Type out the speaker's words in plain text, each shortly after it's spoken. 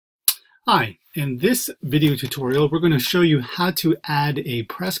Hi, in this video tutorial, we're going to show you how to add a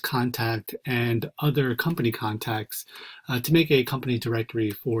press contact and other company contacts to make a company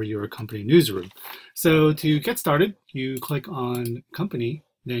directory for your company newsroom. So to get started, you click on Company,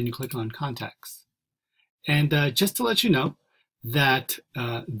 then you click on Contacts. And just to let you know that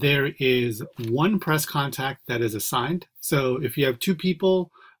there is one press contact that is assigned. So if you have two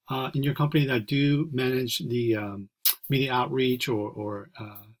people in your company that do manage the media outreach or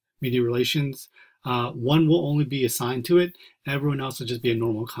media relations, one will only be assigned to it. Everyone else will just be a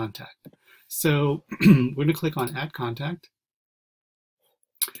normal contact. So we're going to click on Add Contact.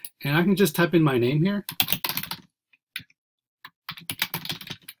 And I can just type in my name here.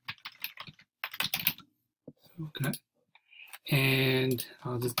 Okay. And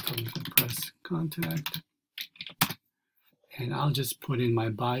I'll just put in press contact. And I'll just put in my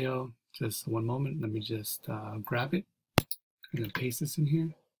bio. Just one moment. Let me just grab it. I'm going to paste this in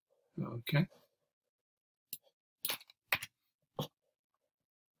here. Okay.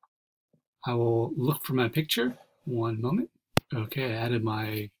 I will look for my picture. One moment. Okay, I added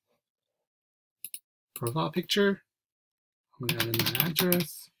my profile picture. I'm going to add in my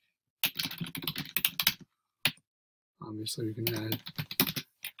address. Obviously, we can add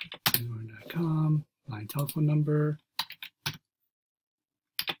newswire.com, my telephone number.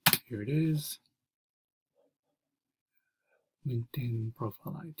 Here it is. LinkedIn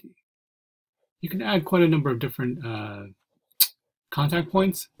profile ID. You can add quite a number of different contact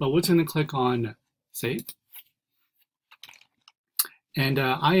points, but we're going to click on Save. And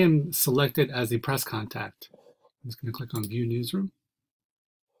I am selected as a press contact. I'm just going to click on View Newsroom.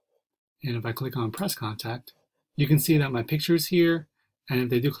 And if I click on Press Contact, you can see that my picture is here. And if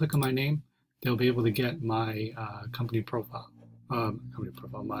they do click on my name, they'll be able to get my company profile, my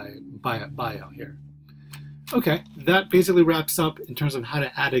bio here. Okay, that basically wraps up in terms of how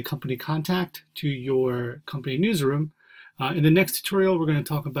to add a company contact to your company newsroom. In the next tutorial, we're going to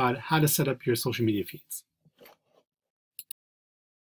talk about how to set up your social media feeds.